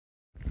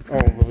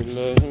أعوذ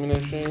بالله من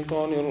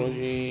الشيطان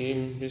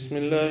الرجيم بسم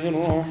الله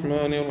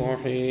الرحمن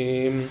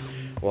الرحيم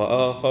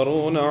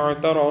وآخرون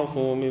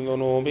اعترفوا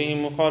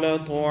بذنوبهم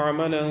خلطوا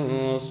عملا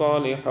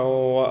صالحا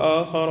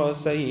وآخر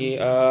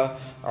سيئا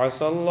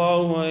عسى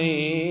الله أن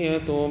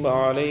يتوب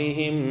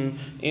عليهم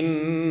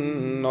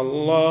إن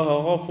الله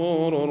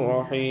غفور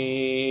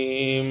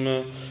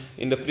رحيم.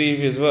 In the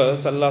previous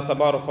verse, Allah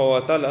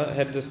Ta'ala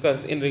had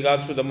discussed in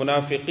regards to the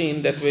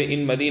munafiqeen that were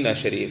in Medina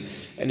Sharif.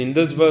 And in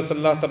this verse,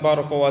 Allah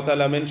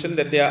Ta'ala mentioned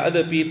that there are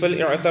other people,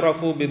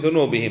 i'tarafu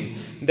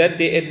bidhunubihim, that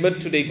they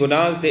admit to their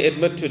gunas, they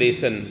admit to their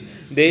sin.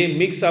 They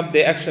mix up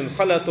their actions.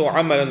 Khalatu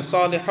amalan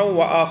salihan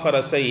wa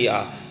akhara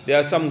sayyi'a. There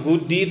are some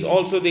good deeds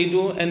also they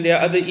do, and there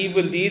are other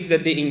evil deeds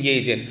that they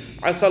engage in.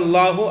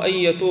 Asallahu an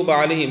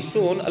yatuba alayhim.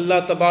 Soon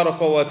Allah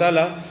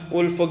Ta'ala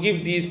will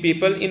forgive these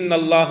people. Inna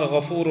Allah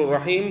ghafurur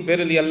rahim.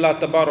 Verily Allah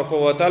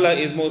Ta'ala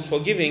is most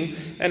forgiving,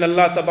 and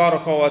Allah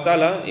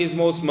Ta'ala is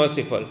most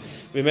merciful.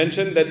 We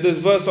mentioned that this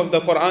verse of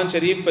the Quran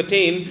Sharif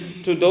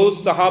pertained to those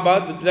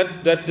Sahaba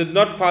that did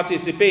not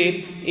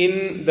participate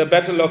in the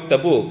battle of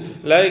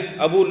Tabuk, like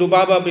Abu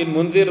Lubaba bin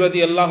Munzir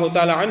radiallahu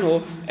ta'ala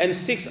anhu and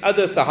 6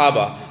 other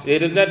Sahaba. They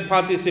did not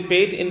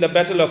participate in the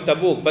battle of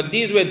Tabuk, but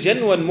these were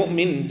genuine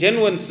mu'min,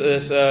 genuine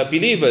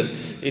believers.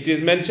 It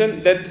is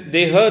mentioned that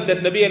they heard that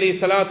Nabi alayhi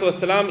salatu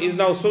wasalam is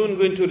now soon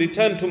going to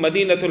return to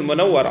Madinatul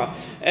Munawwara,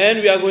 and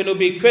we are going to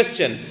be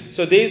questioned.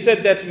 So they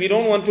said that we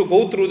don't want to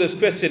go through this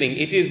questioning.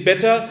 It is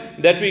better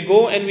that we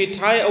go and we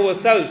tie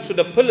ourselves to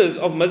the pillars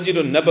of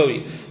Masjidun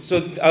Nabawi. So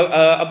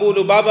Abu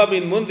Lubaba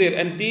bin Munzir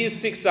and these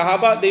 6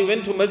 Sahaba, they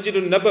went to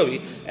Masjidun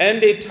Nabawi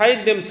and they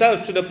tied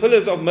themselves to the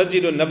pillars of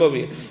Masjidun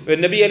Nabawi. When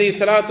Nabi alayhi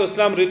salatu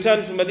wasalam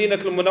returned to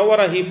Madinatul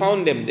Munawwara, he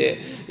found them there.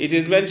 It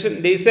is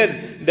mentioned, they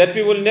said that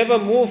we will never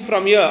move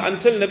from here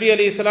until Nabi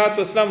alayhi salatu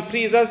wasalam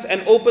frees us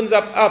and opens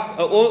us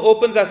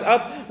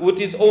up with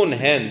his own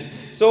hands.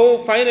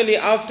 So finally,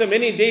 after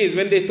many days,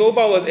 when the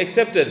Tawbah was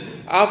accepted,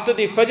 after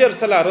the Fajr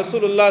Salah,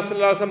 Rasulullah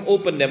sallallahu alaihi wasallam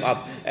opened them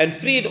up and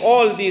freed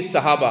all these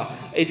Sahaba.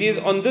 It is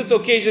on this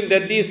occasion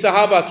that these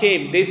Sahaba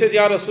came. They said,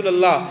 Ya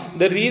Rasulullah,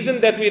 the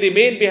reason that we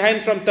remained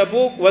behind from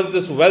Tabuk was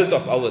this wealth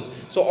of ours.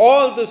 So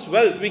all this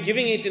wealth, we're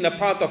giving it in a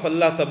path of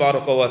Allah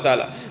wa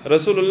ta'ala.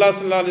 Rasulullah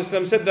sallallahu alaihi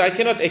wasallam said that I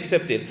cannot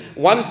accept it.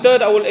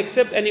 1/3 I will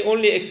accept, and he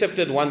only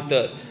accepted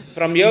 1/3.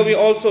 From here we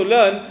also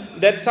learn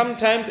that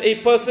sometimes a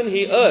person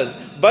he errs,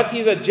 but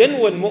he's a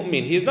genuine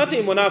mu'min. He's not a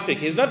munafiq,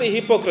 he's not a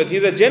hypocrite,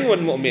 he's a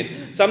genuine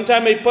mu'min.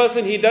 Sometimes a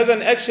person he does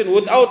an action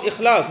without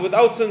ikhlas,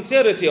 without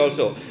sincerity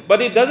also,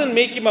 but it doesn't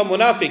make him a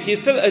munafiq, he's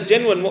still a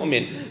genuine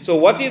mu'min. So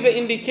what is the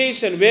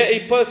indication where a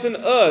person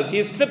errs,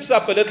 he slips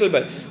up a little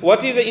bit?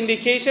 What is the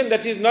indication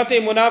that he's not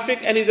a munafiq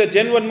and he's a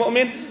genuine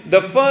mu'min?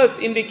 The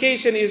first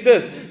indication is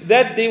this,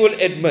 that they will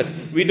admit.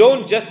 We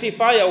don't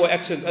justify our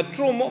actions. A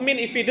true mu'min,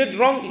 if he did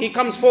wrong, he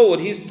comes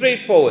forward, he's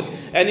straightforward,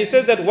 and he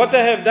says that what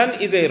I have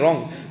done is a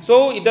wrong.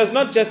 So it does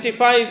not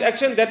justify his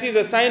action. That is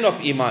a sign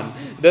of iman.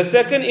 The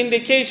second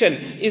indication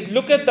is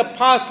look at the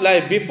past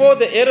life before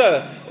the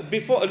error.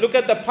 Look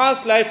at the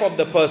past life of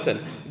the person.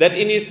 That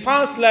in his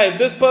past life,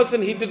 this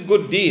person, he did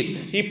good deeds.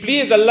 He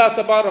pleased Allah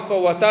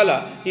wa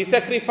ta'ala. He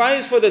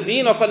sacrificed for the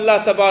deen of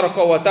Allah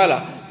wa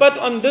ta'ala. But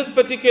on this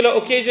particular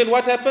occasion,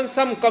 what happens?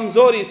 Some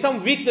kamzori,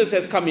 some weakness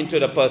has come into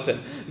the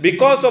person.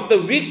 Because of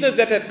the weakness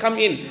that had come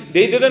in,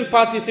 they didn't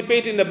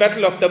participate in the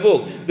battle of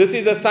Tabuk. This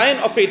is a sign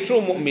of a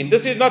true mu'min.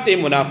 This is not a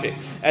munafiq.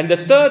 And the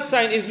third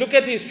sign is look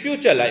at his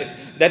future life.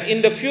 That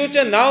in the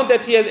future, now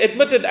that he has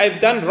admitted,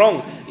 I've done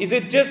wrong, is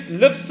it just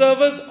lip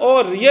service,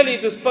 or really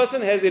this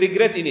person has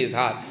regret in his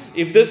heart?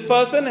 If this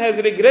person has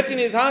regret in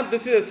his heart,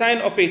 this is a sign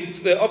of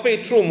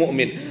a true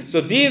mu'min.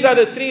 So these are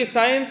the 3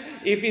 signs.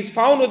 If it's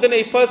found within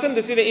a person,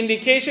 this is an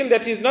indication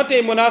that he's not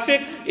a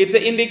munafiq. It's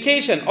an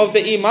indication of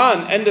the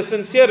iman and the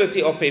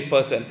sincerity of a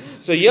person.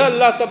 So here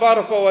Allah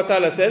wa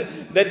ta'ala said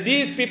that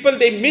these people,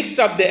 they mixed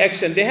up their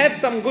action. They had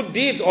some good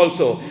deeds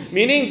also.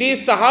 Meaning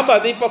these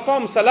Sahaba, they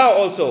performed salah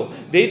also.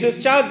 They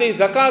discharged their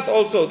zakat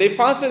also. They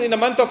fasted in the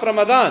month of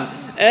Ramadan.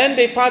 And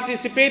they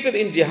participated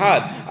in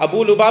jihad.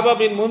 Abu Lubaba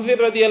bin Munzir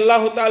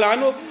radiallahu ta'ala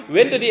anhu,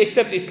 when did he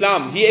accept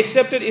Islam? He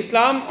accepted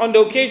Islam on the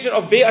occasion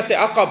of Bay'at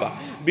al-Aqaba.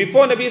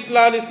 Before Nabi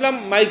sallallahu alaihi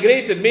wasallam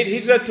migrated, made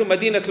hijrah to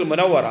Madinatul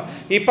Munawwara.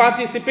 He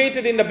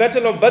participated in the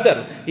battle of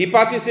Badr. He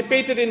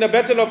participated in the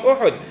battle of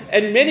Uhud.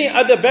 And many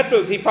other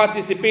battles he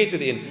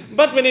participated in.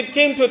 But when it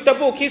came to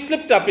Tabuk, he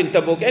slipped up in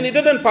Tabuk and he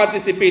didn't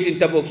participate in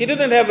Tabuk. He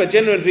didn't have a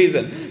genuine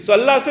reason. So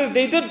Allah says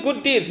they did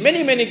good deeds.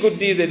 Many good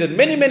deeds they did.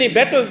 Many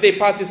battles they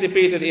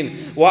participated in.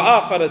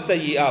 وَآخَرَ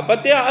سَيِّئًا.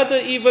 But there are other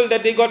evil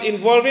that they got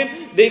involved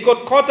in. They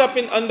got caught up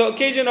in on the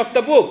occasion of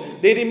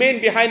Tabuk. They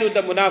remained behind with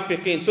the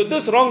munafiqeen. So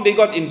this wrong they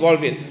got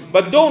involved in.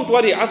 But don't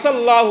worry.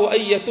 Asallahu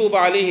ayyatuba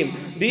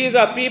alayhim. These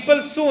are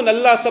people, soon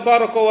Allah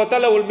wa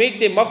ta'ala will make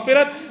them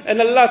maghfirat, and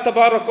Allah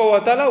wa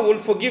ta'ala will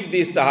forgive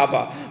these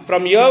Sahaba.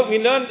 From here we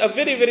learn a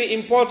very, very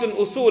important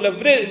usul, a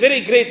very,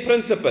 very great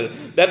principle,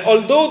 that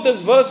although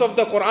this verse of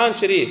the Quran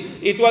Sharif,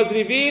 it was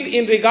revealed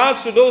in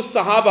regards to those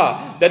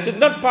Sahaba that did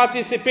not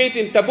participate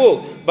in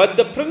Tabuk, but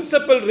the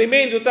principle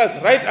remains with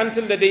us right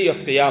until the day of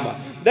Qiyamah.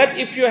 That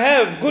if you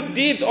have good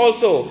deeds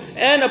also,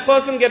 and a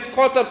person gets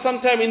caught up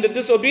sometime in the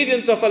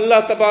disobedience of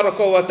Allah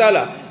Tabaraka wa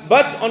Ta'ala,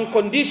 but on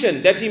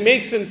condition that he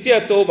makes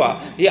sincere tawbah,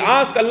 he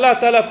asks Allah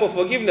Ta'ala for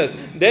forgiveness,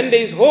 then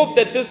there is hope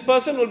that this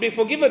person will be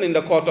forgiven in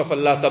the court of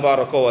Allah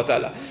Tabaraka wa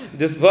Ta'ala.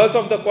 This verse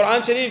of the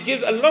Quran Sharif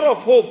gives a lot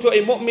of hope to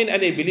a mu'min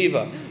and a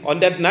believer. On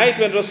that night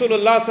when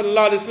Rasulullah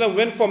Sallallahu Alaihi Wasallam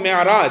went for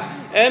Mi'raj,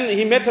 and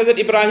he met Hazrat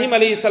Ibrahim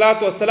alayhi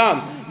salatu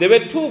wasalam, there were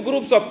two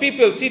groups of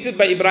people seated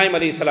by Ibrahim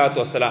alayhi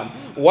salatu wasalam.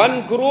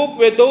 One group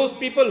were those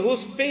people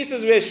whose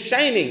faces were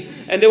shining,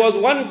 and there was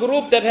one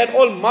group that had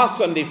all marks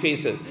on their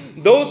faces.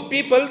 Those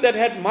people that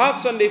had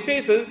marks on their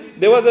faces,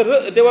 there was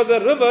a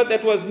river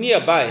that was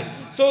nearby.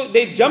 So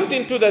they jumped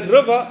into that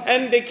river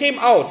and they came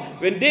out.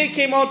 When they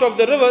came out of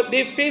the river,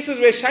 their faces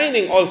were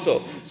shining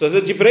also. So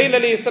the Jibreel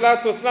alayhi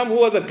salatu wasalam, who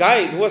was a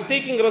guide, who was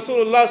taking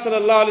Rasulullah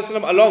sallallahu alaihi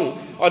wasallam along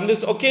on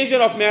this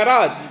occasion of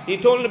Mi'raj, he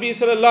told Nabi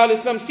sallallahu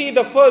alaihi wasallam, see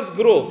the first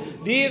group,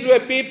 these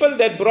were people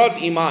that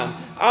brought Iman.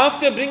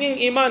 After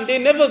bringing Iman, they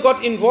never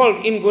got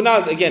involved in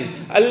gunas again.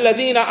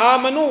 Alladhina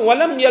amanu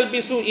walam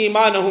yalbisu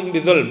imanahum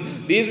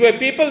bidhulm. These were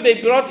people, they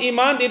brought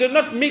Iman, they did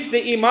not mix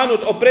the Iman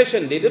with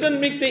oppression. They didn't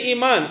mix the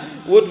Iman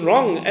with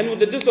wrong and with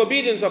the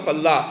disobedience of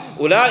Allah.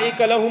 Ulaika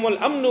lahumul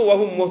amnu wa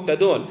hum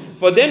muhtadun.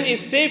 For them is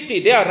safety,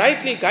 they are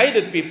rightly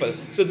guided people.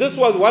 So this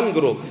was one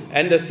group.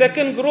 And the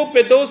second group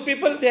were those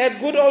people, they had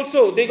good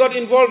also, they got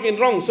involved in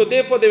wrong. So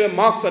therefore there were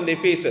marks on their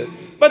faces.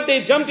 But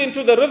they jumped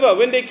into the river.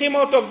 When they came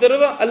out of the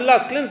river,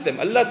 Allah cleansed them.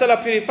 Allah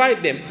Ta'ala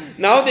purified them.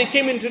 Now they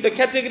came into the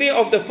category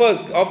of the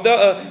first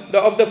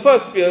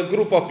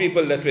group of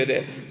people that were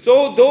there.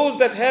 So those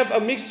that have a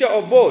mixture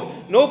of both,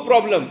 no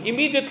problem.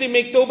 Immediately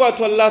make tawbah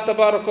to Allah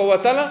Tabaraka wa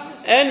Ta'ala,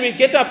 and we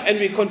get up and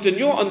we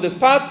continue on this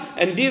path.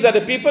 And these are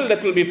the people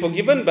that will be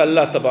forgiven by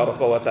Allah Tabaraka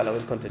wa Ta'ala.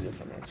 We'll continue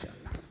from here.